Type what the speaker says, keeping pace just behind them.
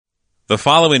The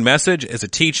following message is a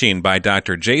teaching by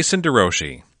Dr. Jason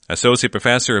DeRouchie, Associate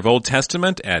Professor of Old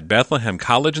Testament at Bethlehem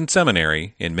College and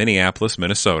Seminary in Minneapolis,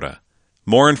 Minnesota.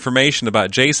 More information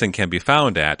about Jason can be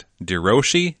found at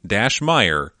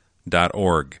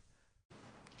derouchie-meyer.org.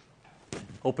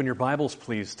 Open your Bibles,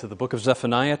 please, to the book of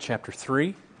Zephaniah, chapter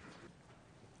 3.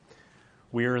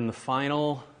 We are in the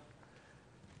final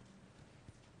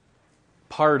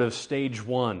part of stage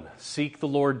 1. Seek the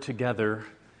Lord together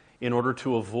in order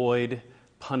to avoid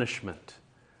punishment.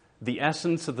 The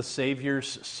essence of the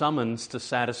Savior's summons to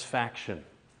satisfaction.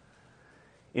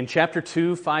 In chapter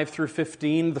 2, 5 through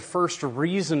 15, the first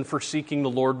reason for seeking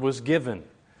the Lord was given.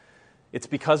 It's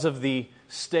because of the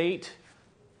state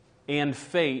and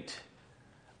fate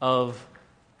of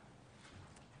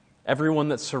everyone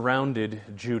that surrounded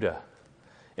Judah.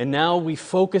 And now we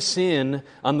focus in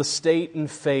on the state and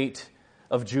fate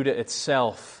of Judah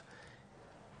itself.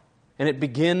 And it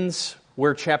begins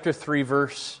where chapter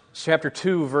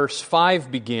 2, verse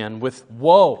 5 began, with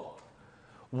woe.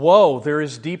 Woe, there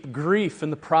is deep grief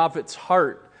in the prophet's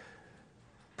heart.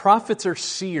 Prophets are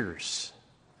seers.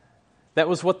 That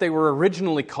was what they were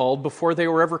originally called before they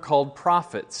were ever called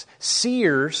prophets.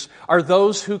 Seers are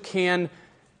those who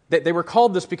they were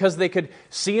called this because they could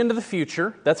see into the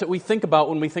future. That's what we think about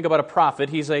when we think about a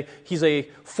prophet. He's a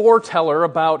foreteller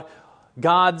about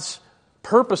God's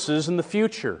purposes in the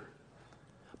future.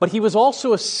 But he was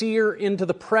also a seer into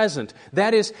the present.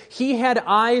 That is, he had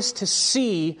eyes to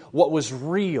see what was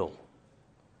real.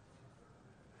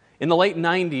 In the late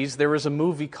 90s, there was a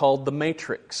movie called The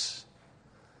Matrix.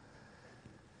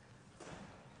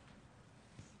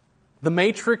 The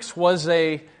Matrix was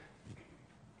a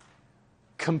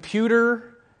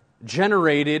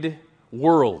computer-generated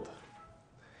world.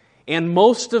 And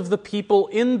most of the people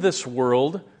in this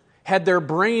world had their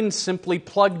brains simply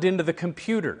plugged into the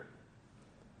computer.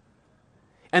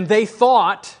 And they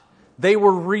thought they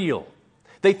were real.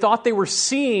 They thought they were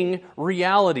seeing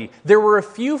reality. There were a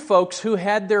few folks who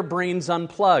had their brains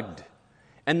unplugged,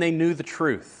 and they knew the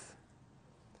truth.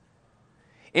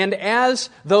 And as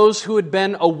those who had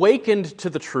been awakened to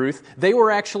the truth, they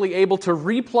were actually able to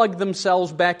replug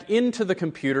themselves back into the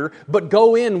computer, but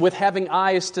go in with having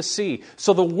eyes to see.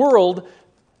 So the world,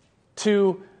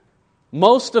 to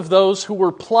most of those who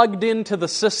were plugged into the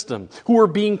system, who were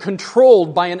being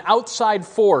controlled by an outside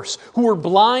force, who were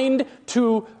blind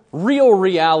to real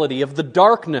reality of the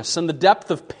darkness and the depth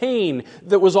of pain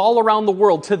that was all around the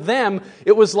world, to them,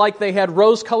 it was like they had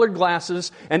rose-colored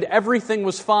glasses and everything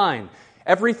was fine.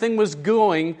 Everything was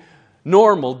going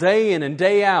normal, day in and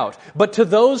day out. But to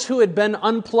those who had been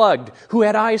unplugged, who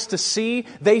had eyes to see,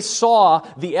 they saw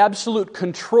the absolute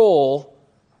control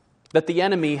that the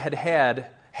enemy had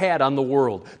on the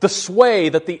world. The sway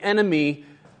that the enemy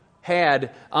had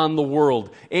on the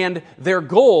world. And their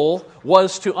goal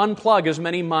was to unplug as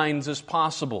many minds as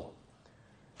possible.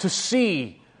 To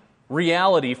see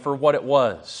reality for what it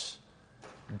was.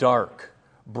 Dark,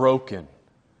 broken,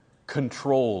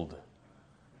 controlled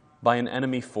by an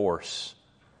enemy force.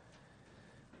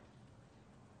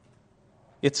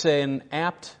 It's an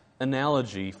apt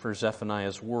analogy for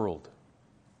Zephaniah's world.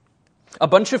 A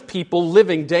bunch of people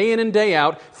living day in and day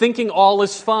out, thinking all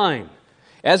is fine.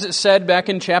 As it said back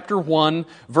in chapter 1,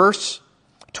 verse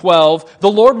 12, "The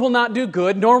Lord will not do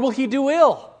good, nor will He do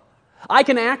ill. I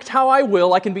can act how I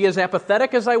will. I can be as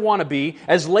apathetic as I want to be,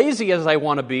 as lazy as I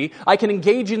want to be. I can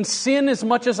engage in sin as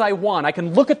much as I want. I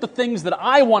can look at the things that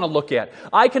I want to look at.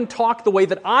 I can talk the way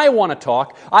that I want to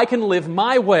talk. I can live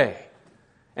my way."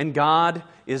 And God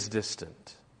is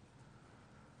distant.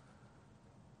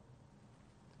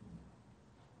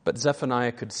 But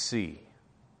Zephaniah could see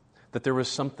that there was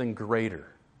something greater.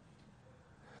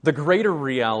 The greater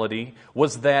reality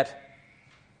was that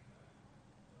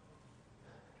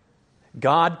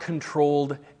God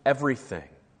controlled everything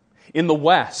in the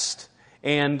west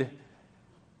and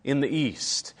in the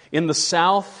east, in the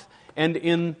south and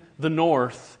in the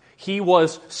north. He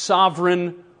was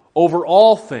sovereign over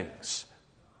all things.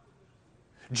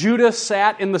 Judah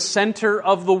sat in the center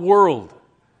of the world.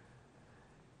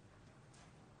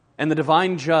 And the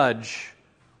divine judge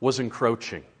was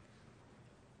encroaching.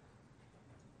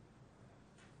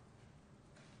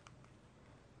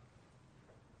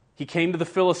 He came to the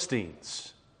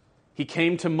Philistines. He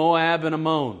came to Moab and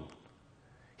Ammon.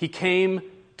 He came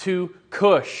to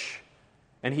Cush.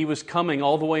 And he was coming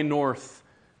all the way north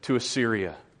to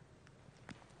Assyria.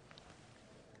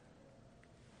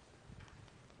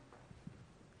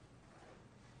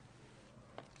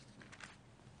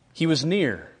 He was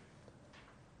near,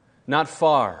 not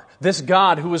far. This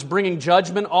God who was bringing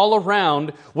judgment all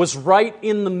around was right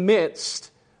in the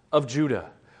midst of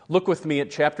Judah. Look with me at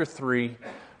chapter 3,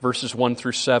 verses 1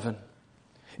 through 7.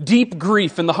 Deep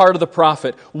grief in the heart of the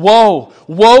prophet. Woe,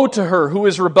 woe to her who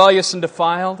is rebellious and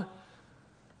defiled.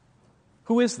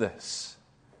 Who is this?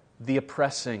 The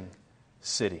oppressing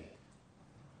city.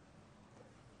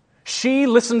 She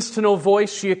listens to no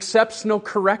voice. She accepts no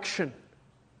correction.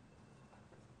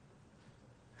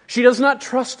 She does not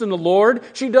trust in the Lord.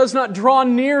 She does not draw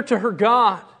near to her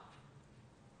God.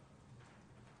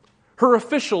 Her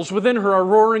officials within her are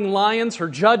roaring lions, her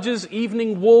judges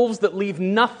evening wolves that leave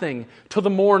nothing till the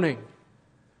morning.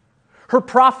 Her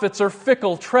prophets are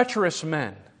fickle, treacherous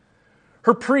men.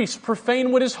 Her priests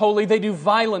profane what is holy. They do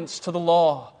violence to the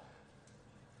law.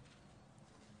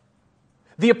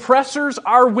 The oppressors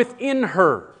are within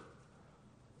her.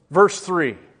 Verse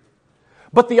 3.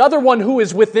 But the other one who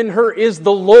is within her is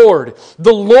the Lord.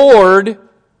 The Lord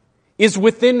is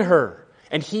within her,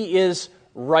 and He is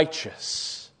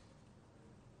righteous.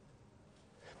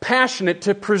 Passionate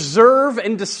to preserve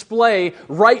and display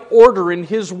right order in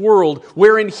His world,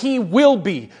 wherein He will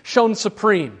be shown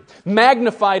supreme,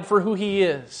 magnified for who He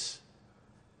is.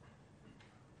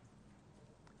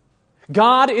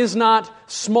 God is not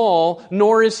small,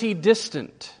 nor is He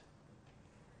distant.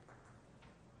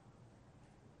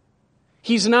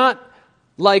 He's not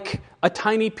like a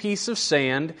tiny piece of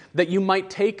sand that you might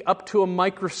take up to a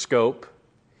microscope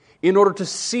in order to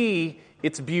see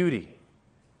its beauty.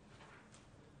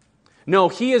 No,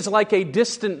 He is like a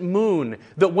distant moon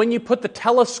that when you put the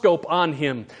telescope on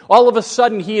Him, all of a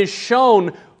sudden He is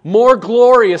shown more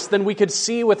glorious than we could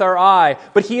see with our eye,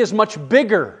 but He is much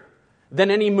bigger than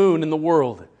any moon in the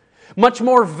world, much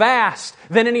more vast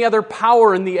than any other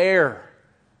power in the air.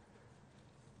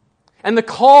 And the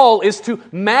call is to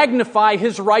magnify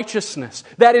His righteousness.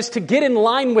 That is to get in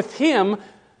line with Him,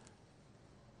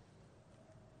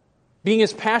 being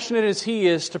as passionate as He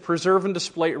is to preserve and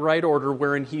display right order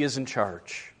wherein He is in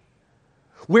charge.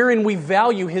 Wherein we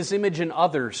value His image in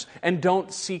others and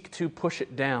don't seek to push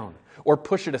it down or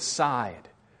push it aside.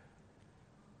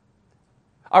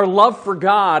 Our love for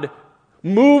God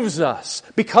moves us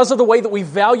because of the way that we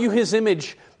value His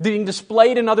image being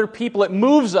displayed in other people. It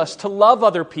moves us to love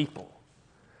other people.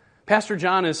 Pastor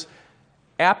John has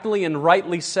aptly and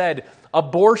rightly said,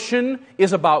 abortion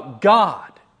is about God.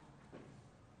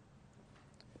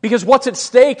 Because what's at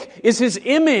stake is His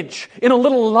image in a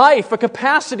little life, a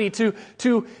capacity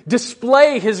to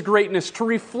display His greatness, to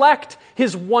reflect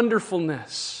His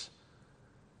wonderfulness,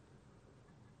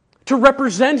 to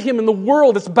represent Him in the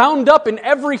world. It's bound up in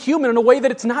every human in a way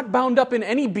that it's not bound up in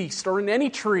any beast or in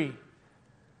any tree.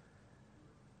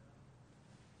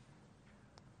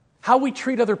 How we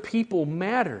treat other people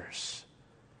matters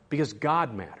because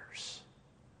God matters.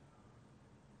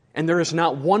 And there is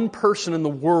not one person in the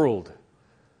world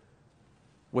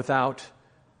without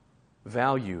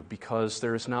value because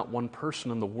there is not one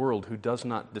person in the world who does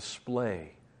not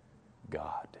display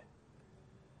God.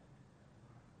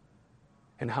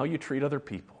 And how you treat other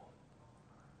people,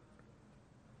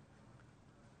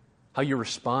 how you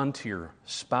respond to your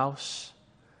spouse,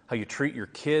 how you treat your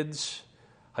kids,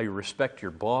 how you respect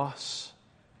your boss,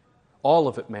 all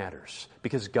of it matters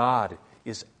because God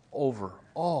is over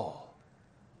all.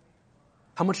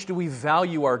 How much do we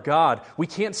value our God? We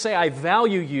can't say, I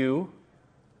value you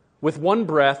with one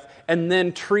breath and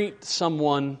then treat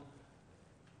someone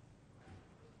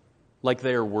like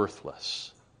they are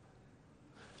worthless.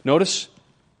 Notice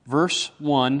verse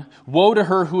 1, woe to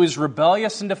her who is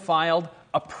rebellious and defiled,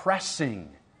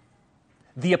 oppressing,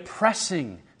 the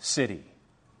oppressing city.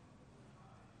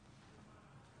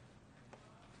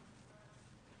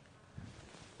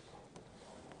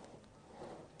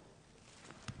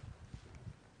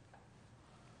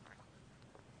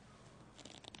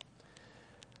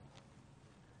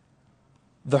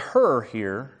 The her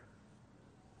here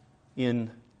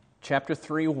in chapter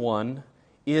 3:1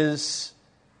 is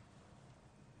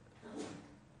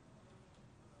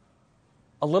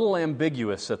a little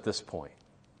ambiguous at this point.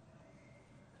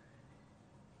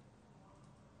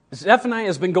 Zephaniah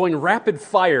has been going rapid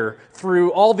fire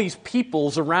through all these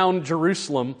peoples around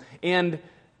Jerusalem, and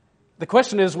the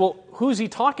question is, well, who's he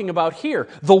talking about here?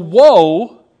 The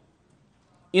woe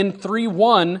in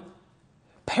 3:1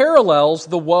 parallels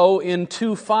the woe in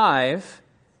 2:5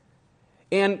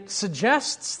 and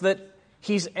suggests that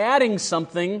he's adding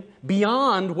something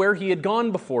beyond where he had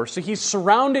gone before. So he's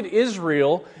surrounded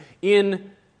Israel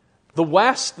in the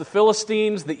west, the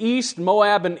Philistines, the east,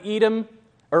 Moab and Edom,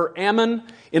 or Ammon.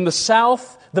 In the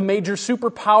south, the major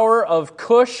superpower of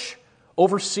Cush,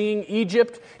 overseeing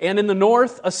Egypt. And in the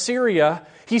north, Assyria.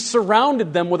 He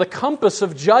surrounded them with a compass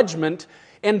of judgment.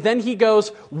 And then he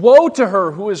goes, woe to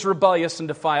her who is rebellious and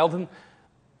defiled. And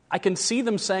I can see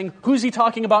them saying, who's he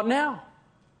talking about now?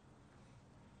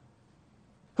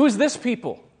 Who's this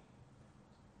people?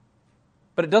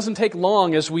 But it doesn't take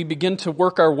long as we begin to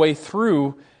work our way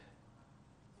through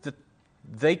that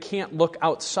they can't look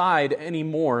outside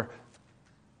anymore.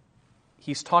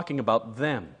 He's talking about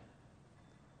them.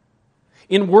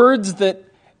 In words that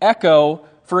echo,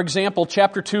 for example,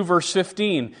 chapter 2, verse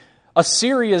 15,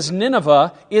 Assyria's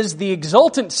Nineveh is the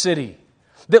exultant city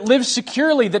that lives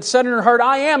securely, that said in her heart,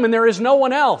 I am, and there is no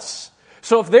one else.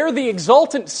 So if they're the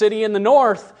exultant city in the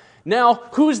north, now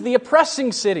who's the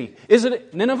oppressing city? Is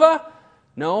it Nineveh?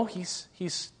 No,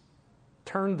 he's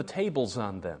turned the tables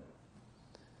on them.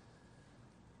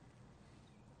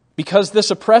 Because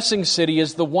this oppressing city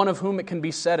is the one of whom it can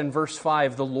be said in verse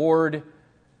 5, the Lord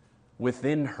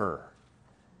within her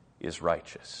is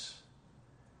righteous.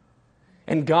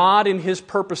 And God, in His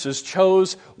purposes,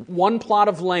 chose one plot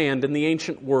of land in the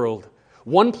ancient world,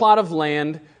 one plot of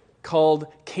land called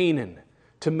Canaan,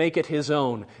 to make it His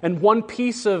own, and one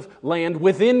piece of land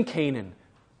within Canaan,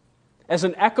 as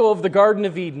an echo of the Garden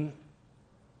of Eden,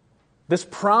 this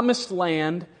promised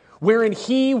land wherein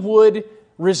He would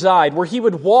reside, where He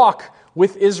would walk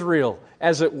with Israel,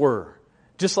 as it were,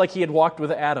 just like He had walked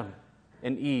with Adam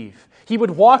and Eve. He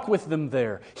would walk with them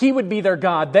there. He would be their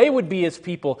God. They would be His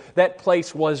people. That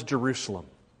place was Jerusalem.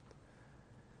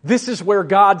 This is where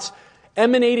God's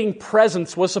emanating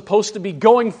presence was supposed to be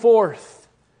going forth,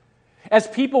 as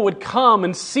people would come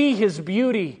and see His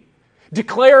beauty,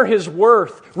 declare His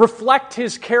worth, reflect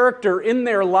His character in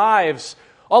their lives.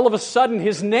 All of a sudden,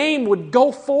 His name would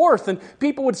go forth and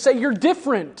people would say, you're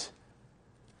different.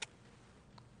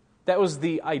 That was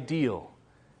the ideal,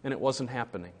 and it wasn't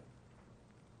happening.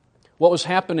 What was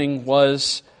happening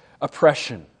was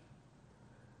oppression.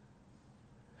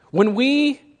 When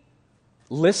we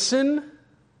listen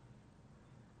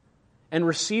and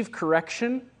receive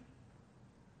correction,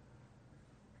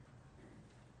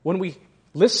 when we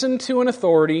listen to an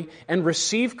authority and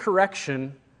receive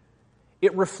correction,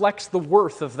 it reflects the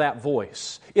worth of that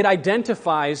voice. It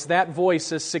identifies that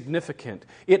voice as significant.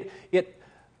 It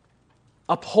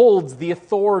upholds the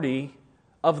authority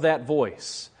of that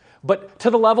voice. But to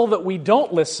the level that we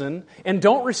don't listen and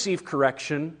don't receive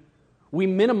correction, we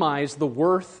minimize the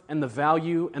worth and the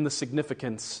value and the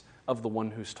significance of the one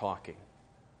who's talking.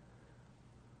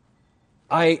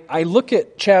 I look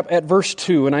at verse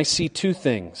 2 and I see two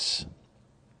things: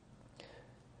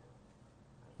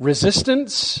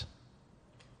 resistance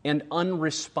and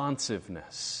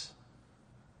unresponsiveness.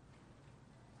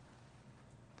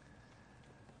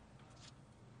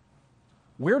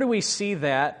 Where do we see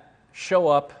that show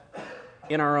up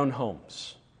in our own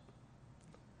homes?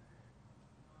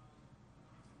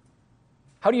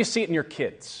 How do you see it in your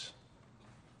kids?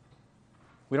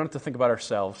 We don't have to think about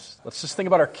ourselves. Let's just think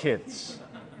about our kids.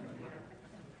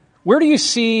 Where do you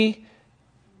see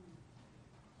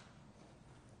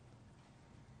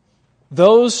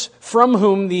those from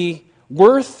whom the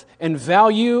worth and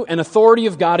value and authority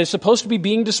of God is supposed to be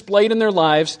being displayed in their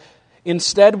lives?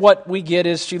 Instead, what we get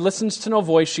is she listens to no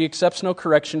voice, she accepts no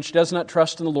correction, she does not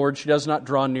trust in the Lord, she does not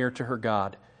draw near to her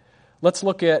God. Let's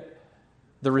look at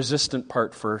the resistant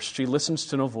part first. She listens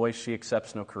to no voice, she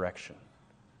accepts no correction.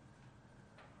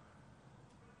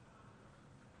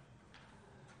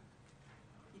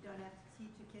 You don't have to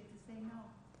teach a kid to say no.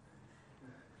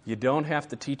 You don't have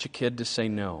to teach a kid to say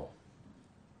no.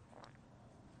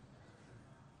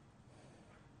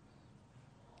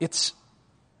 It's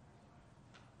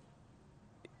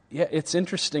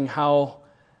interesting how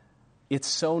it's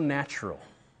so natural.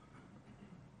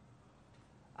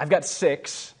 I've got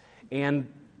 6,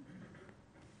 and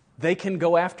they can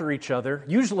go after each other.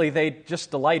 Usually they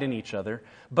just delight in each other,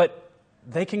 but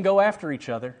they can go after each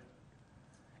other.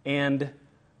 And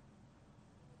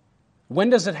when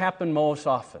does it happen most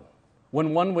often?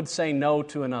 When one would say no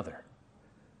to another.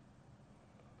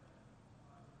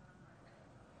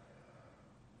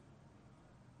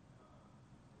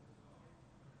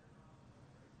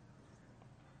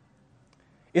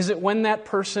 Is it when that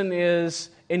person is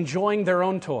enjoying their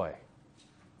own toy?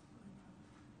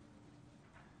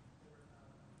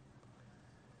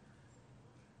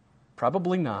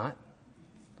 Probably not.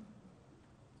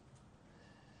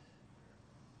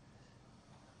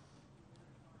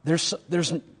 There's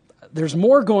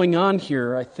more going on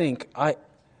here, I think.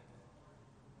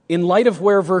 In light of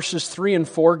where verses 3 and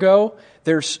 4 go,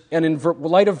 and in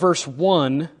light of verse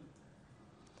 1,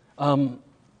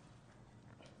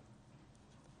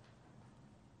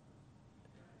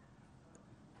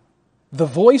 the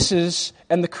voices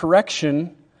and the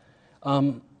correction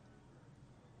are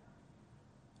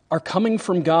coming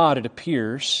from God, it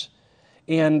appears,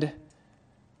 and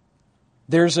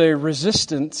There's a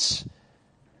resistance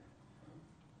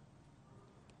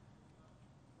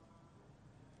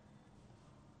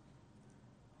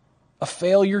a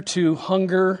failure to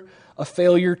hunger, a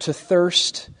failure to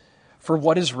thirst for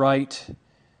what is right.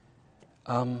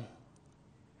 A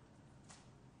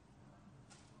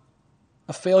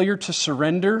failure to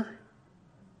surrender.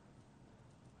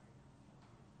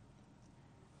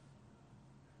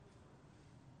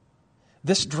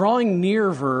 This drawing near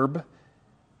verb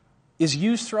is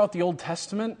used throughout the Old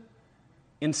Testament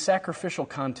in sacrificial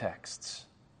contexts.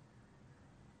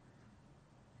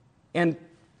 And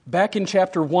back in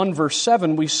chapter 1, verse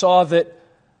 7, we saw that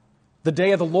the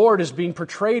day of the Lord is being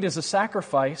portrayed as a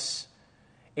sacrifice,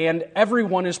 and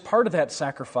everyone is part of that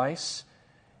sacrifice.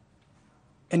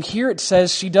 And here it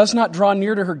says she does not draw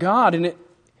near to her God, and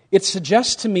it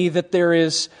suggests to me that there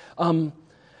is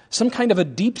some kind of a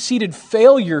deep-seated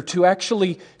failure to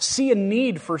actually see a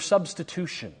need for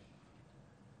substitution.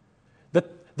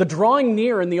 The drawing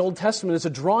near in the Old Testament is a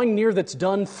drawing near that's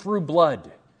done through blood,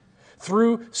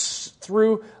 through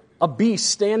a beast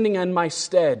standing in my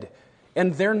stead,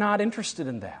 and they're not interested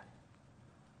in that.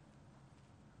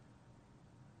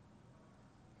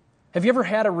 Have you ever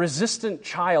had a resistant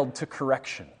child to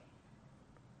correction?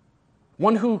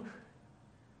 One who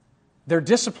they're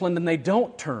disciplined and they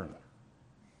don't turn.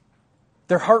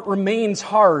 Their heart remains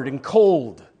hard and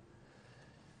cold.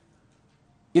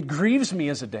 It grieves me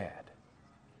as a dad.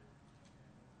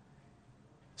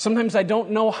 Sometimes I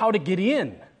don't know how to get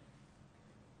in.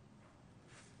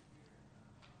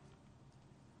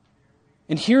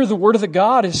 And here the Word of the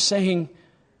God is saying,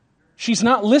 she's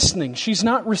not listening. She's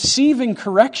not receiving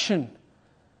correction.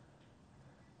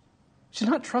 She's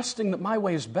not trusting that my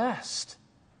way is best.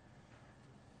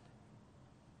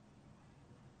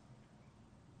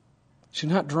 She's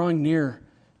not drawing near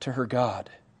to her God.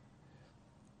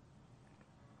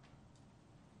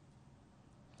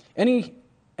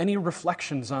 Any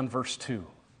reflections on verse 2?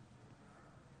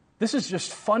 This is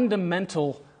just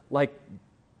fundamental, like,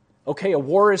 okay, a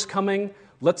war is coming.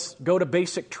 Let's go to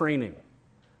basic training.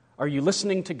 Are you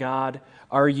listening to God?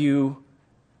 Are you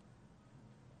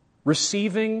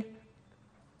receiving?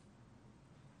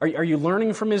 Are you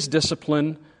learning from His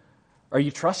discipline? Are you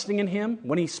trusting in Him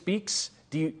when He speaks?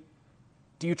 Do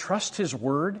you trust His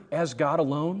word as God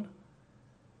alone?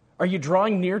 Are you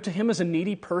drawing near to Him as a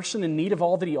needy person in need of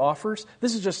all that He offers?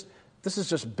 This is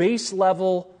just base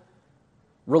level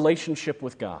relationship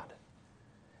with God.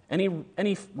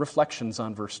 Any reflections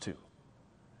on verse 2?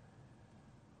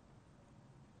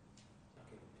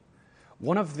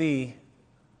 One of the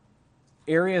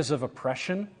areas of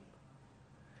oppression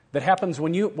that happens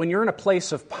when you're in a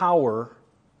place of power,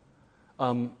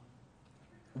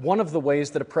 one of the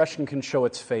ways that oppression can show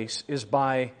its face is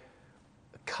by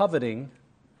coveting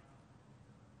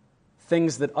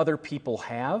things that other people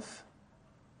have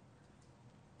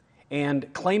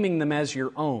and claiming them as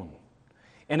your own.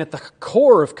 And at the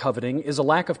core of coveting is a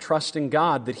lack of trust in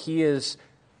God that He is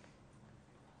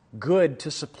good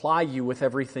to supply you with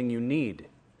everything you need,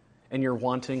 and you're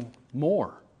wanting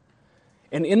more.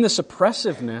 And in this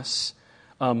oppressiveness,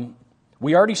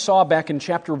 we already saw back in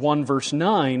chapter 1, verse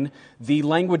 9, the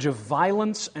language of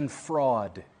violence and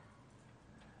fraud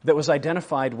that was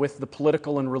identified with the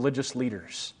political and religious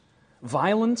leaders.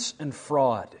 Violence and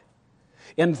fraud.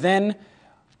 And then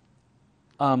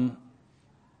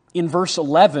in verse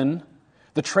 11,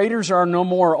 the traders are no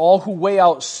more, all who weigh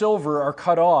out silver are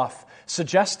cut off,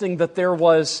 suggesting that there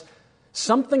was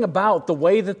something about the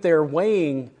way that they're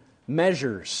weighing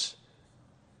measures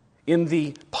in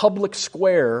the public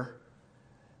square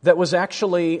that was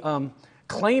actually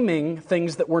claiming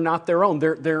things that were not their own.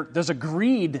 There's a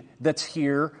greed that's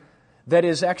here that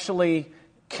is actually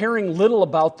caring little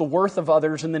about the worth of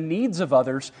others and the needs of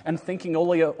others and thinking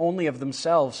only of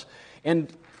themselves.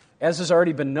 And as has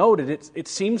already been noted, it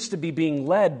seems to be being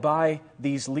led by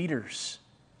these leaders.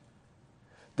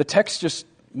 The text just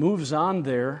moves on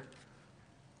there.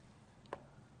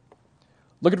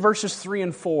 Look at verses 3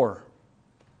 and 4.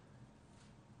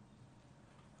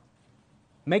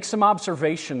 Make some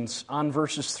observations on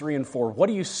verses 3 and 4. What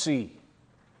do you see?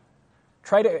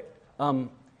 Try to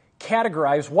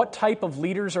categorize what type of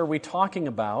leaders are we talking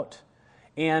about,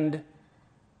 and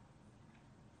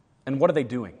what are they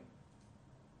doing?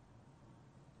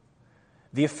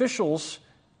 The officials,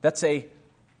 that's a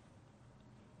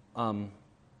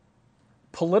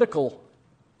political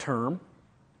term.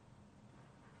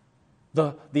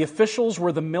 The officials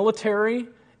were the military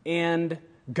and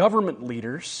government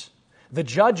leaders. The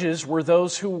judges were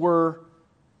those who were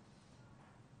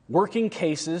working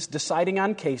cases, deciding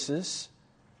on cases.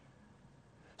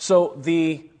 So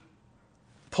the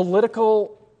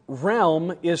political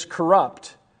realm is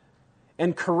corrupt,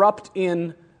 and corrupt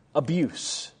in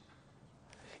abuse.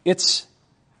 It's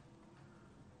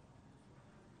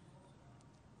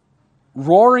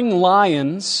roaring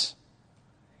lions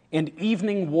and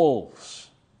evening wolves.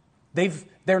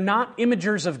 They're not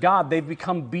imagers of God. They've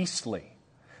become beastly.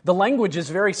 The language is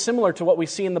very similar to what we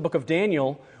see in the book of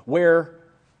Daniel, where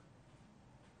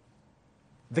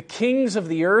the kings of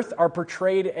the earth are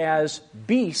portrayed as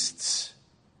beasts: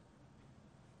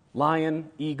 lion,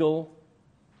 eagle,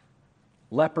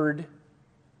 leopard,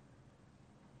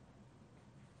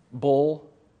 bull.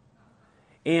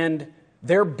 And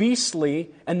they're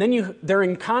beastly, and then they're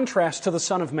in contrast to the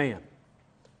Son of Man,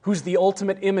 who's the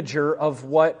ultimate imager of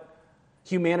what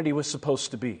humanity was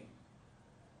supposed to be.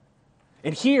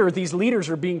 And here, these leaders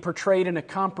are being portrayed in a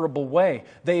comparable way.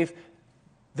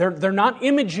 They're not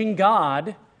imaging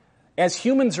God as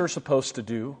humans are supposed to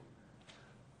do,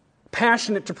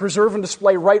 passionate to preserve and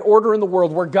display right order in the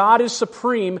world, where God is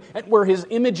supreme and where His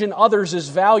image in others is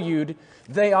valued.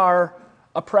 They are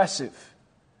oppressive,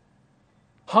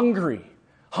 hungry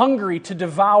to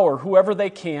devour whoever they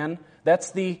can.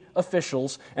 That's the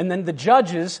officials. And then the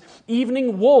judges,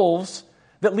 evening wolves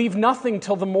that leave nothing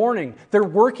till the morning. They're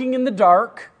working in the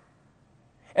dark,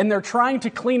 and they're trying to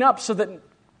clean up so that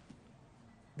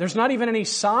there's not even any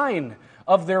sign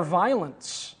of their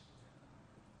violence.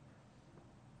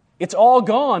 It's all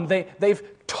gone. They've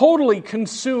totally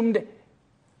consumed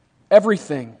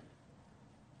everything.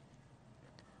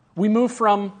 We move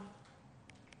from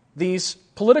these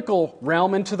political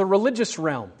realm into the religious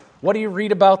realm. What do you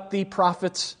read about the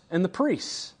prophets and the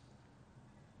priests?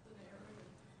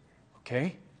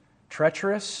 Okay,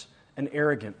 treacherous and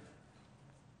arrogant.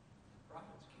 Prophets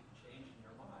keep changing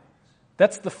their minds.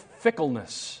 That's the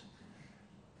fickleness.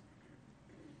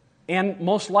 And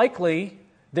most likely,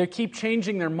 they keep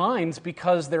changing their minds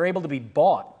because they're able to be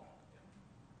bought.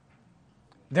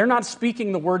 They're not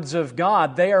speaking the words of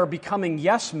God. They are becoming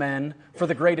yes men for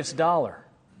the greatest dollar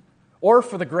or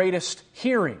for the greatest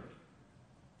hearing.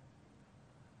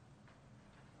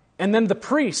 And then the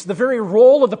priest, the very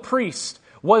role of the priest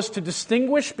was to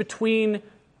distinguish between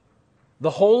the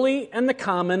holy and the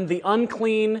common, the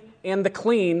unclean and the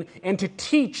clean, and to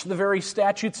teach the very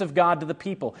statutes of God to the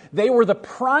people. They were the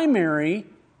primary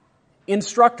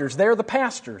instructors. They're the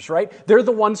pastors, right? They're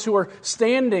the ones who are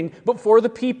standing before the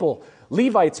people.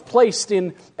 Levites placed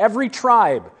in every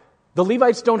tribe. The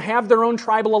Levites don't have their own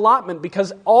tribal allotment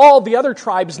because all the other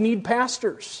tribes need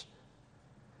pastors.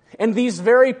 And these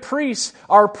very priests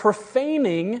are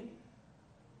profaning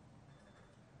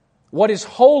what is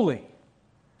holy.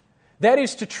 That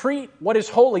is to treat what is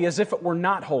holy as if it were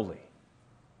not holy.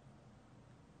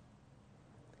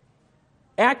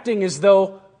 Acting as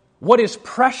though what is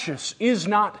precious is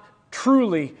not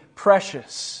truly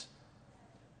precious.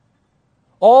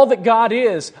 All that God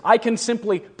is, I can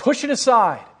simply push it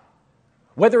aside.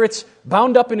 Whether it's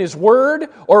bound up in His Word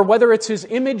or whether it's His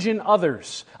image in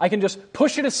others, I can just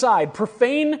push it aside,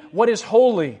 profane what is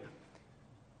holy,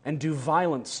 and do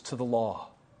violence to the law.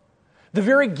 The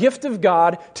very gift of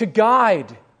God to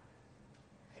guide.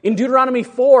 In Deuteronomy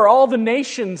 4, all the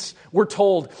nations, we're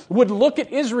told, would look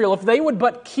at Israel. If they would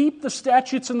but keep the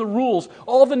statutes and the rules,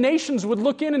 all the nations would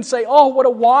look in and say, "Oh, what a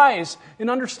wise and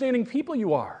understanding people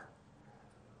you are."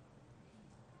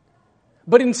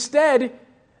 But instead,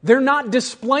 they're not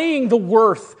displaying the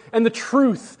worth and the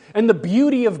truth and the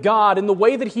beauty of God in the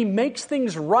way that He makes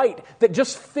things right, that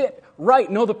just fit right.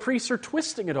 No, the priests are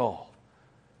twisting it all.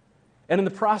 And in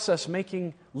the process,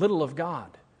 making little of God.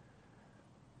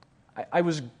 I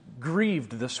was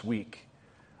grieved this week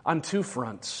on two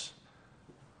fronts.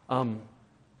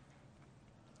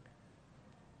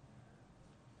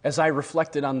 As I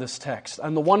reflected on this text.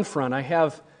 On the one front, I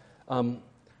have a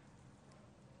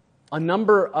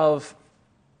number of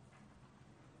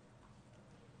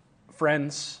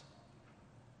friends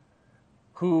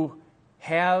who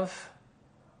have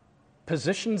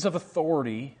positions of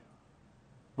authority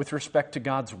with respect to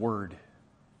God's Word.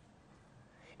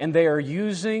 And they are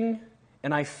using,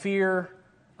 and I fear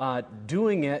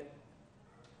doing it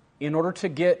in order to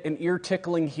get an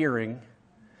ear-tickling hearing.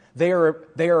 They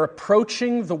are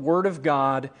approaching the Word of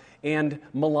God and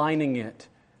maligning it.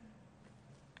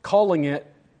 Calling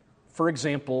it, for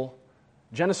example,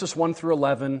 Genesis 1 through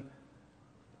 11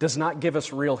 does not give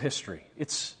us real history.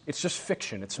 It's just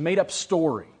fiction. It's a made-up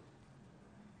story.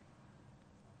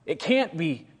 It can't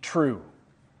be true.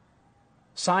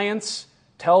 Science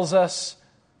tells us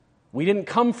we didn't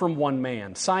come from one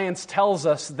man. Science tells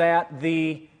us that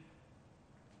a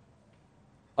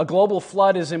global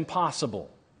flood is impossible.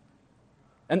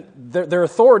 And their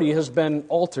authority has been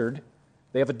altered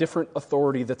They have a different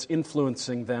authority that's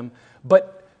influencing them,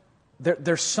 but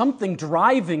there's something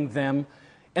driving them,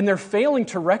 and they're failing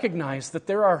to recognize that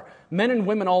there are men and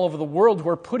women all over the world who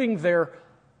are putting their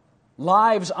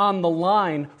lives on the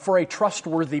line for a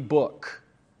trustworthy book.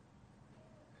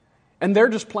 And they're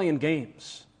just playing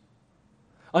games.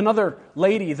 Another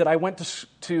lady that I went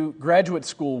to graduate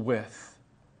school with,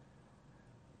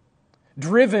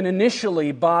 driven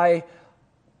initially by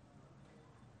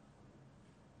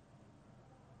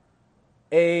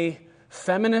a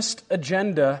feminist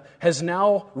agenda, has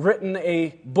now written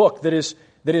a book that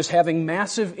is having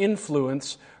massive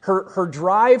influence. Her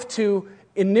drive to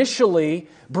initially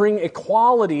bring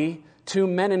equality to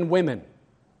men and women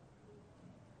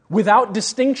without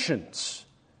distinctions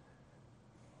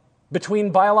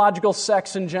between biological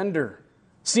sex and gender,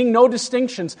 seeing no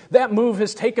distinctions. That move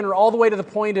has taken her all the way to the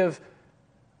point of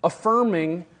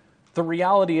affirming the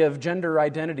reality of gender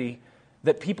identity,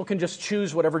 that people can just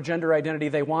choose whatever gender identity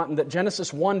they want, and that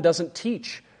Genesis 1 doesn't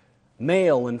teach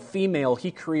male and female.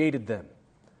 He created them.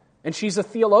 And she's a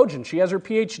theologian. She has her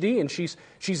PhD, and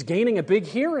she's gaining a big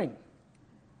hearing.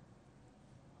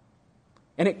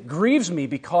 And it grieves me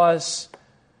because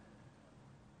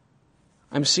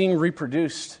I'm seeing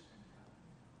reproduced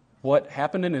what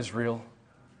happened in Israel,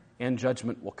 and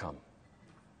judgment will come.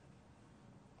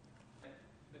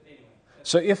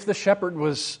 So if the shepherd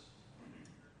was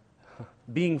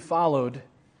being followed,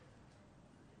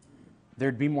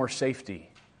 there'd be more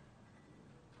safety.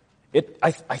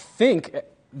 I think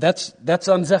that's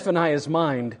on Zephaniah's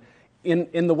mind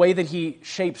in the way that he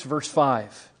shapes verse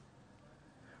 5.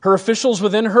 Her officials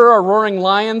within her are roaring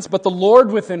lions, but the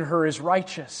Lord within her is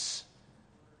righteous.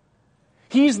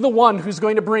 He's the one who's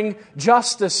going to bring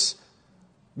justice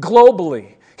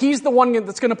globally. He's the one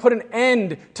that's going to put an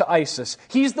end to ISIS.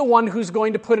 He's the one who's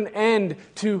going to put an end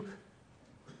to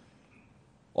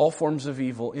all forms of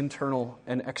evil, internal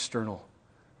and external.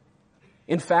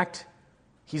 In fact,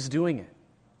 He's doing it.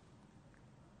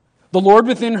 The Lord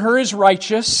within her is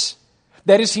righteous.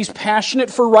 That is, He's passionate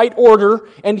for right order,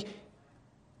 and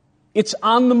it's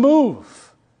on the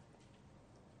move.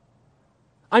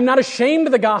 I'm not ashamed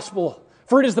of the gospel,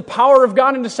 for it is the power of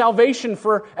God unto salvation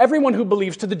for everyone who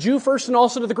believes, to the Jew first and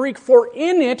also to the Greek. For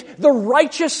in it the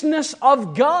righteousness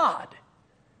of God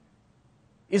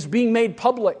is being made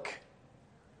public.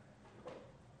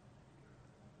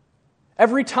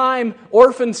 Every time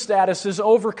orphan status is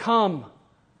overcome,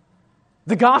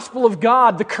 the gospel of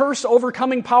God, the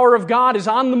curse-overcoming power of God, is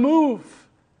on the move.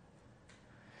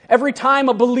 Every time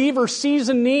a believer sees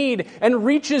a need and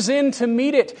reaches in to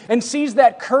meet it and sees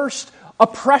that cursed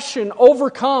oppression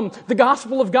overcome, the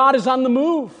gospel of God is on the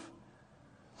move.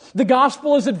 The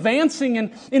gospel is advancing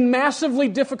in massively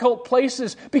difficult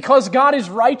places because God is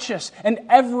righteous, and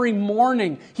every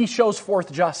morning He shows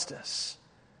forth justice.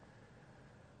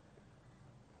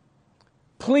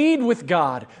 Plead with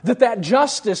God that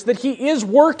justice that He is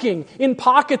working in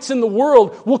pockets in the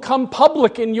world will come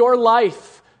public in your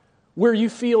life, where you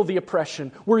feel the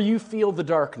oppression, where you feel the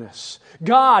darkness.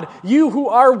 God, you who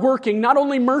are working not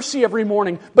only mercy every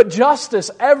morning, but justice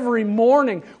every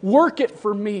morning, work it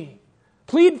for me.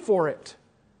 Plead for it.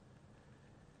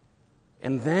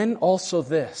 And then also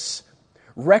this,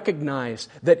 recognize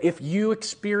that if you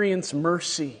experience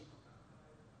mercy,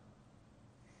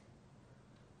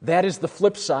 that is the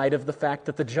flip side of the fact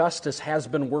that the justice has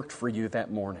been worked for you that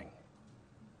morning.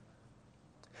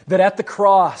 That at the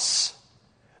cross,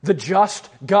 the just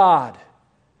God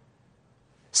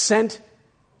sent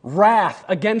wrath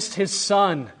against His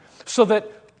Son so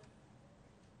that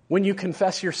when you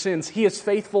confess your sins, He is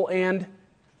faithful and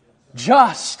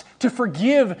just to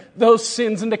forgive those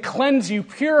sins and to cleanse you,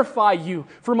 purify you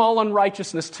from all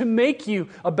unrighteousness, to make you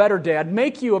a better dad,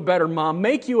 make you a better mom,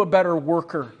 make you a better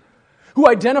worker, who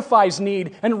identifies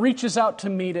need and reaches out to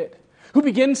meet it, who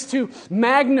begins to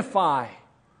magnify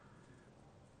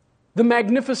the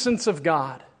magnificence of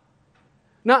God.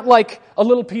 Not like a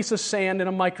little piece of sand in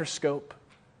a microscope,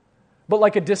 but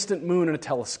like a distant moon in a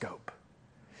telescope.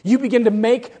 You begin to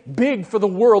make big for the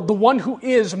world the one who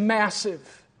is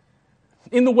massive,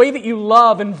 in the way that you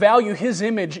love and value His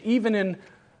image, even in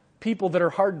people that are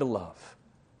hard to love.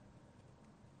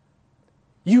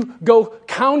 You go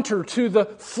counter to the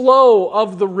flow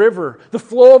of the river, the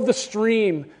flow of the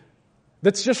stream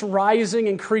that's just rising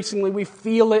increasingly. We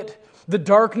feel it, the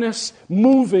darkness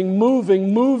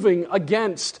moving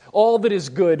against all that is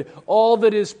good, all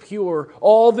that is pure,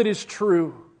 all that is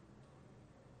true.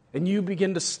 And you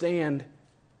begin to stand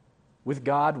with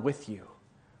God with you.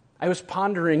 I was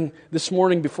pondering this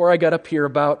morning before I got up here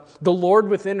about the Lord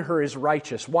within her is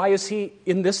righteous. Why is He,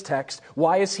 in this text,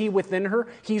 why is He within her?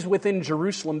 He's within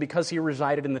Jerusalem because He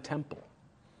resided in the temple.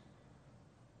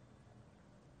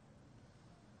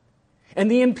 And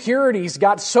the impurities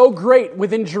got so great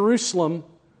within Jerusalem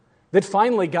that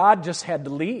finally God just had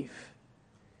to leave.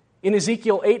 In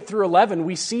Ezekiel 8 through 11,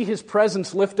 we see His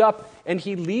presence lift up and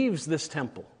He leaves this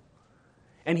temple.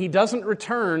 And He doesn't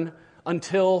return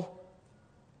until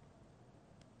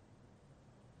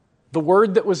the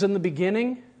Word that was in the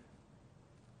beginning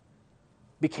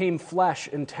became flesh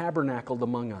and tabernacled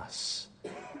among us.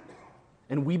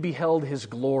 And we beheld His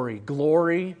glory,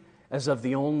 glory as of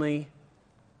the only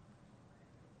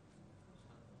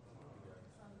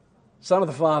Son of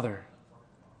the Father,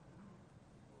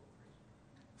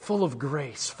 full of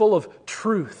grace, full of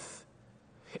truth.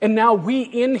 And now we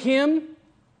in Him,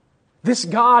 this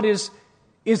God is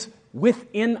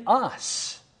within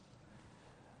us.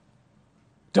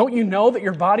 Don't you know that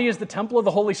your body is the temple of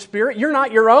the Holy Spirit? You're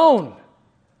not your own.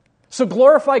 So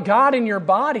glorify God in your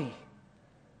body.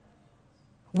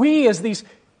 We, as these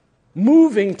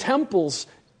moving temples,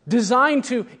 designed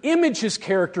to image His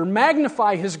character,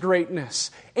 magnify His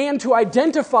greatness, and to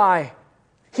identify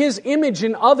His image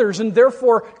in others, and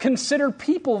therefore consider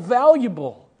people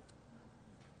valuable.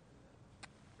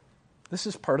 This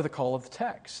is part of the call of the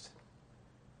text.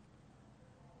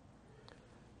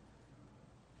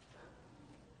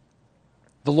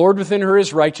 The Lord within her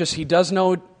is righteous. He does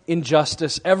no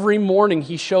injustice. Every morning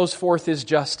He shows forth His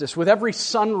justice. With every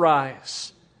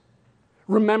sunrise,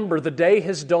 remember, the day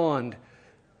has dawned.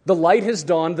 The light has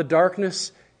dawned. The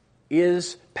darkness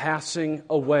is passing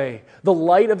away. The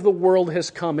light of the world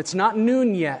has come. It's not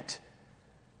noon yet.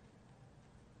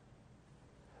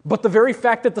 But the very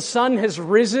fact that the sun has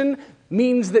risen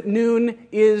means that noon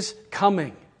is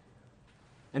coming.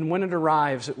 And when it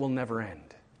arrives, it will never end.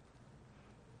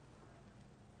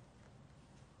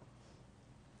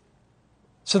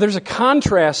 So there's a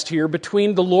contrast here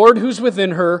between the Lord who's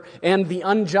within her and the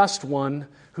unjust one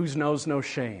who knows no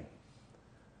shame.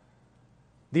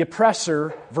 The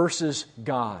oppressor versus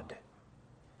God.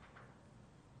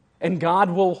 And God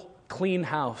will clean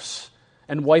house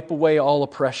and wipe away all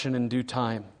oppression in due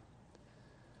time.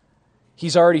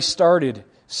 He's already started,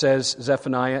 says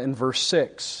Zephaniah in verse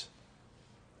 6.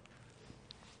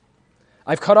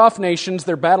 I've cut off nations,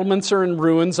 their battlements are in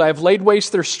ruins. I have laid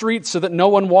waste their streets so that no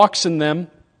one walks in them.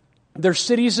 Their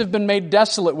cities have been made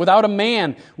desolate, without a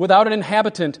man, without an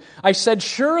inhabitant. I said,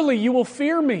 surely you will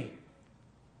fear me.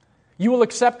 You will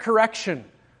accept correction.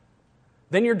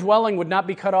 Then your dwelling would not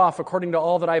be cut off according to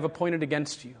all that I have appointed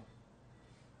against you.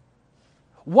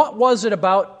 What was it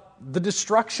about the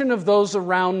destruction of those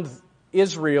around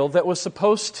Israel that was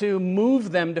supposed to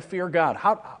move them to fear God?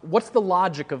 What's the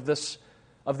logic of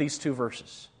these two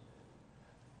verses?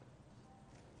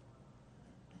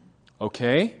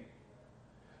 Okay.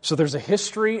 So there's a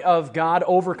history of God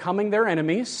overcoming their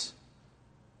enemies.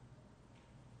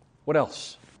 What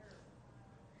else?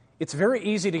 It's very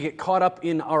easy to get caught up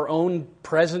in our own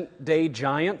present-day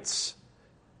giants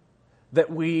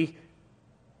that we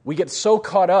get so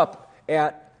caught up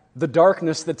at the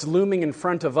darkness that's looming in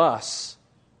front of us.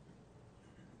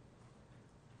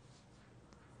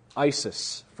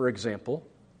 ISIS, for example.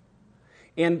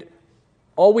 And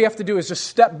all we have to do is just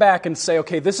step back and say,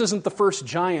 okay, this isn't the first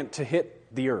giant to hit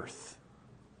the earth.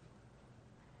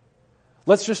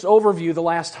 Let's just overview the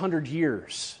last 100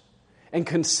 years and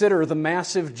consider the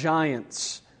massive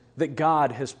giants that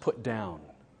God has put down.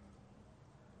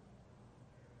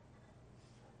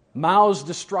 Mao's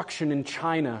destruction in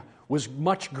China was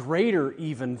much greater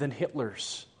even than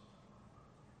Hitler's,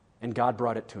 and God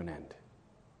brought it to an end.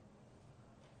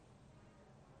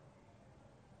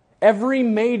 Every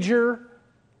major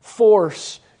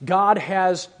force God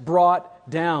has brought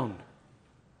down,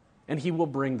 and He will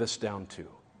bring this down too.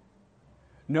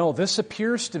 No, this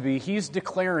appears to be, He's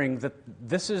declaring that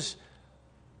this is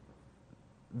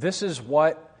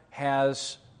what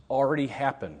has already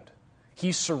happened.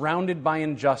 He's surrounded by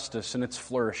injustice and it's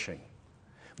flourishing.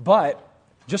 But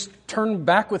just turn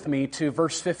back with me to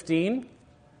verse 15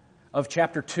 of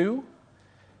chapter 2.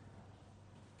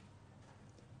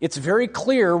 It's very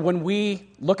clear when we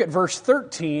look at verse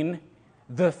 13,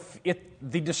 the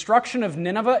destruction of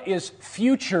Nineveh is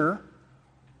future.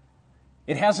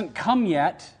 It hasn't come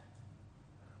yet.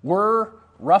 We're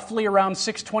roughly around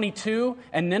 622,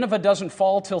 and Nineveh doesn't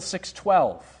fall till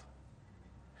 612.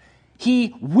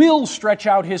 He will stretch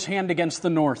out His hand against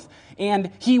the north,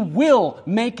 and He will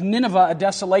make Nineveh a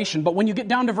desolation. But when you get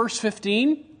down to verse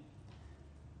 15,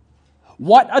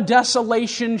 what a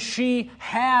desolation she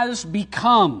has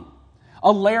become.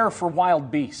 a lair for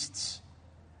wild beasts.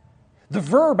 The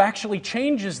verb actually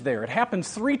changes there. It happens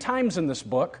 3 times in this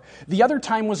book. The other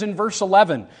time was in verse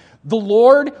 11. The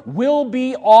Lord will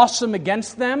be awesome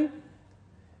against them.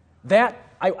 That,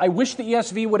 I wish the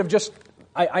ESV would have just,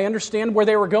 I understand where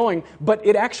they were going, but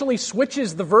it actually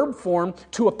switches the verb form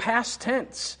to a past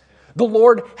tense. The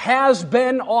Lord has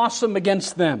been awesome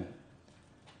against them.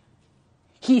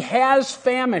 He has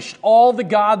famished all the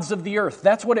gods of the earth.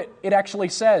 That's what it actually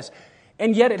says.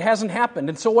 And yet it hasn't happened.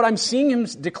 And so what I'm seeing him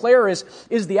declare is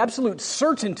the absolute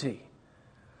certainty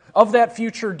of that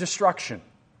future destruction.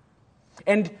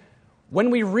 And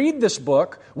when we read this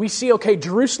book, we see, okay,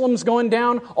 Jerusalem's going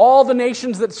down. All the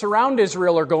nations that surround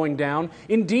Israel are going down.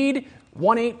 Indeed,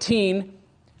 1:18,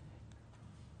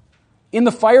 in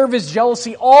the fire of his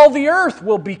jealousy, all the earth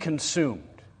will be consumed.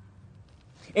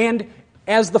 And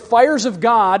as the fires of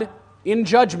God in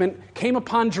judgment came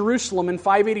upon Jerusalem in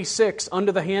 586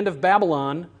 under the hand of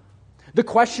Babylon, the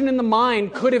question in the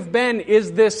mind could have been,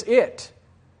 is this it?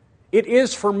 It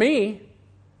is for me.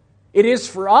 It is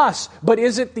for us. But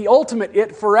is it the ultimate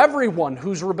it for everyone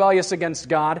who's rebellious against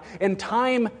God? And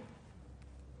time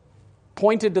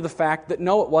pointed to the fact that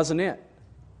no, it wasn't it.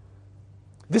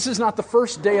 This is not the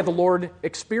first day of the Lord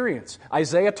experience.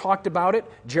 Isaiah talked about it.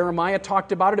 Jeremiah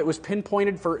talked about it. It was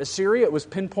pinpointed for Assyria. It was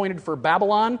pinpointed for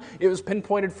Babylon. It was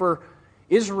pinpointed for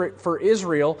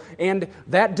Israel. And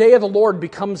that day of the Lord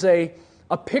becomes a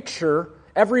picture,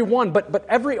 every one. But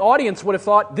every audience would have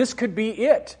thought this could be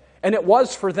it. And it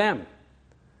was for them.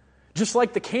 Just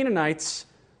like the Canaanites,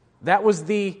 that was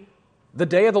the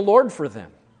day of the Lord for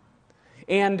them.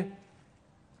 And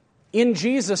in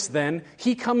Jesus then,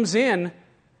 He comes in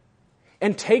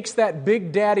and takes that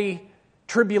big daddy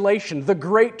tribulation, the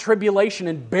great tribulation,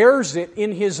 and bears it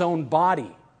in His own body.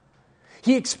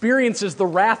 He experiences the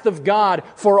wrath of God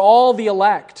for all the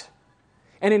elect.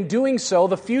 And in doing so,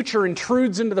 the future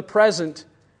intrudes into the present,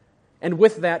 and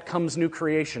with that comes new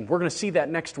creation. We're going to see that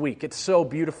next week. It's so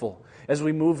beautiful as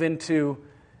we move into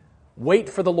wait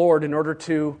for the Lord in order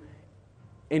to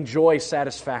enjoy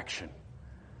satisfaction.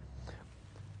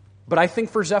 But I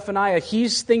think for Zephaniah,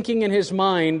 he's thinking in his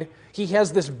mind, he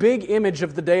has this big image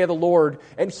of the day of the Lord,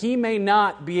 and he may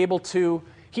not be able to...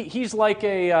 He's like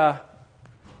a...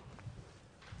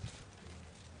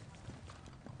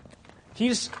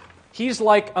 He's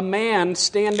like a man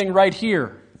standing right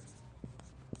here,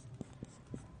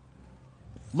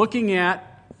 looking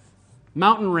at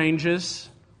mountain ranges.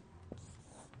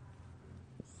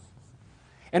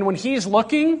 And when he's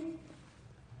looking,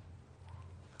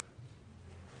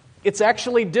 it's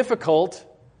actually difficult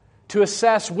to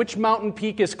assess which mountain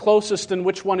peak is closest and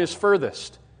which one is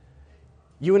furthest.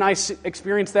 You and I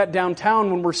experience that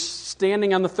downtown when we're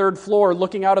standing on the 3rd floor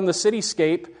looking out on the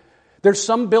cityscape. There's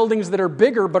some buildings that are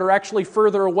bigger but are actually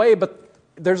further away, but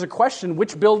there's a question,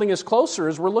 which building is closer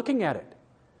as we're looking at it?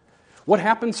 What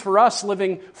happens for us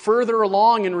living further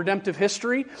along in redemptive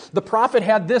history? The prophet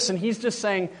had this, and he's just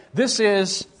saying, this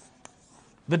is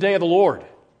the day of the Lord.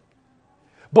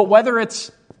 But whether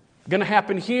it's going to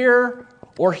happen here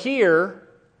or here,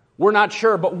 we're not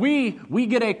sure. But we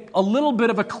get a little bit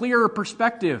of a clearer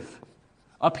perspective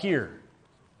up here.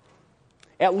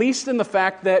 At least in the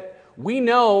fact that we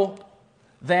know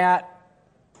that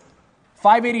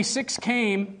 586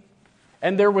 came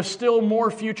and there was still more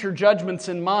future judgments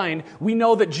in mind. We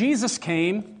know that Jesus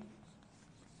came,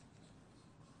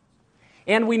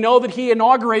 and we know that He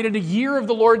inaugurated a year of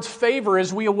the Lord's favor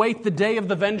as we await the day of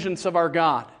the vengeance of our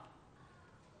God.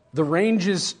 The range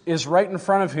is right in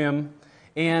front of Him,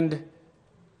 and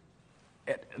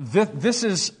this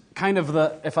is kind of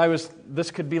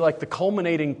this could be like the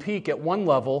culminating peak at one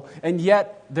level, and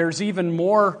yet there's even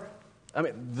more,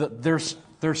 there's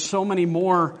so many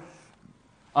more.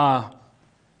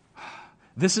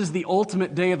 This is the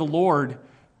ultimate day of the Lord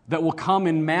that will come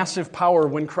in massive power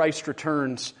when Christ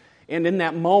returns. And in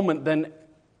that moment, then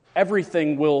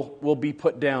everything will be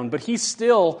put down. But He's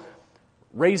still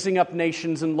raising up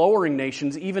nations and lowering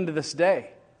nations even to this day.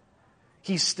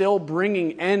 He's still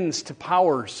bringing ends to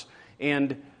powers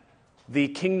and the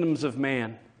kingdoms of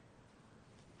man.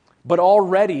 But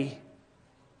already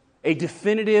a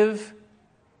definitive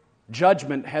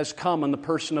judgment has come on the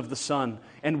person of the Son.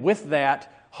 And with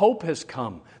that, hope has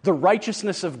come. The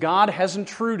righteousness of God has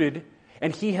intruded,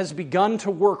 and He has begun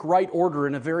to work right order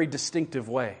in a very distinctive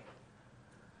way.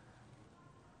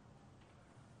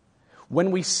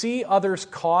 When we see others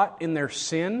caught in their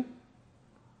sin,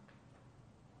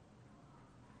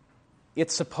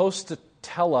 it's supposed to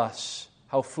tell us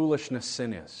how foolishness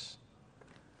sin is.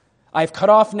 I've cut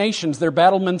off nations, their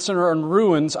battlements are in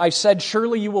ruins. I said,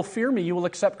 surely you will fear me, you will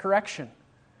accept correction.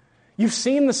 You've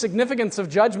seen the significance of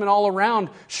judgment all around.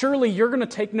 Surely you're going to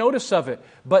take notice of it.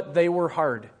 But they were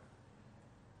hard.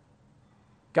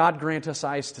 God grant us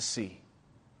eyes to see,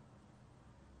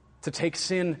 to take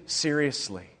sin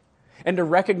seriously, and to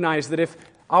recognize that if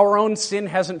our own sin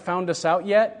hasn't found us out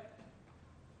yet,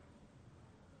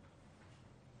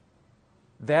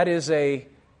 that is an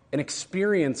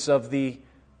experience of the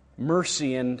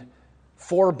mercy and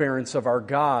forbearance of our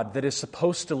God that is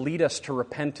supposed to lead us to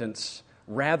repentance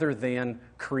rather than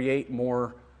create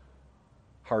more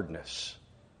hardness.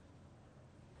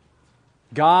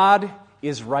 God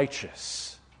is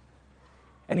righteous.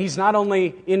 And He's not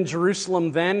only in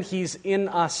Jerusalem then, He's in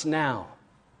us now.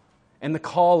 And the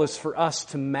call is for us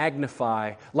to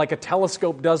magnify, like a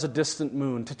telescope does a distant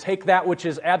moon, to take that which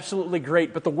is absolutely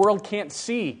great, but the world can't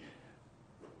see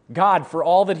God for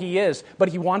all that He is, but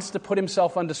He wants to put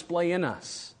Himself on display in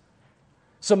us.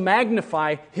 So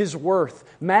magnify His worth,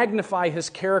 magnify His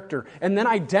character, and then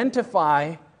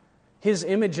identify His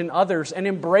image in others and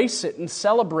embrace it and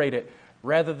celebrate it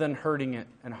rather than hurting it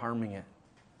and harming it.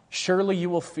 Surely you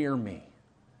will fear me.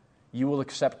 You will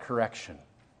accept correction.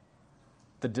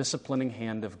 The disciplining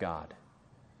hand of God.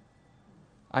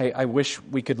 I wish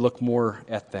we could look more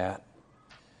at that.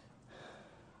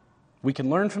 We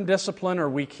can learn from discipline or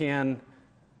we can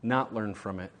not learn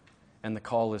from it. And the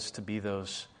call is to be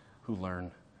those who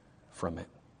learn from it.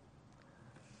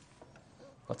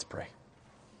 Let's pray.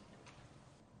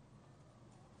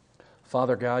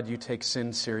 Father God, you take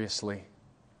sin seriously.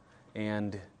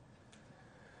 And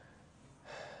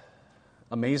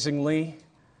amazingly,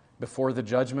 before the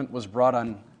judgment was brought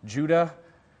on Judah,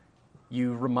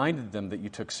 you reminded them that you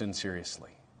took sin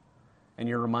seriously. And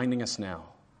you're reminding us now.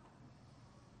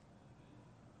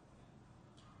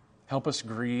 Help us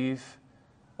grieve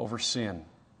over sin.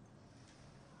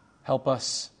 Help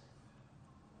us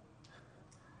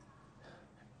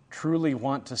truly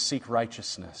want to seek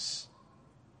righteousness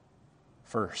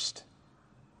first.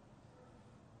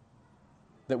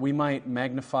 That we might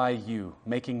magnify you,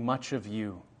 making much of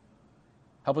you.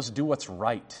 Help us do what's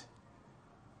right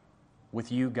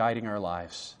with you guiding our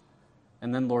lives.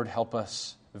 And then, Lord, help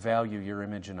us value your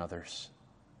image in others.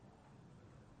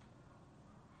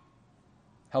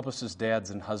 Help us as dads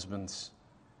and husbands.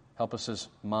 Help us as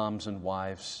moms and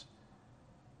wives.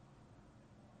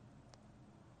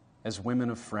 As women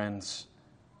of friends.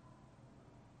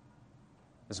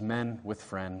 As men with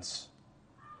friends.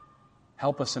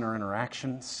 Help us in our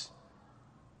interactions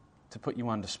to put you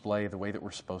on display the way that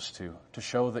we're supposed to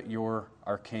show that you're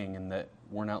our King and that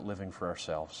we're not living for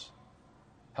ourselves.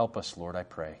 Help us, Lord, I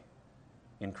pray.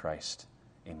 In Christ,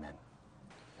 amen.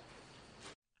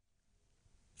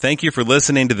 Thank you for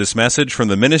listening to this message from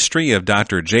the ministry of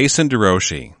Dr. Jason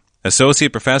DeRouchie,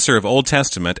 Associate Professor of Old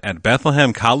Testament at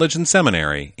Bethlehem College and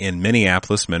Seminary in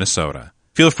Minneapolis, Minnesota.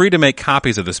 Feel free to make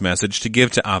copies of this message to give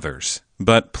to others,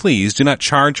 but please do not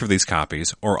charge for these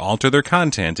copies or alter their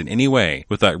content in any way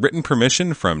without written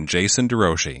permission from Jason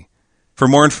DeRouchie. For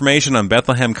more information on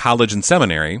Bethlehem College and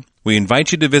Seminary, we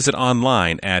invite you to visit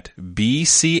online at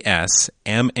bcsmn.org.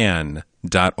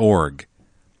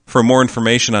 For more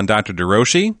information on Dr.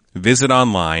 DeRouchie, visit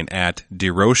online at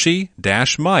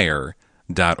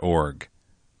derouchie-meyer.org.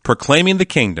 Proclaiming the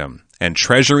kingdom and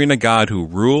treasuring a God who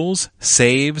rules,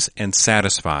 saves, and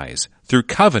satisfies through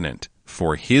covenant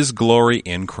for His glory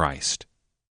in Christ.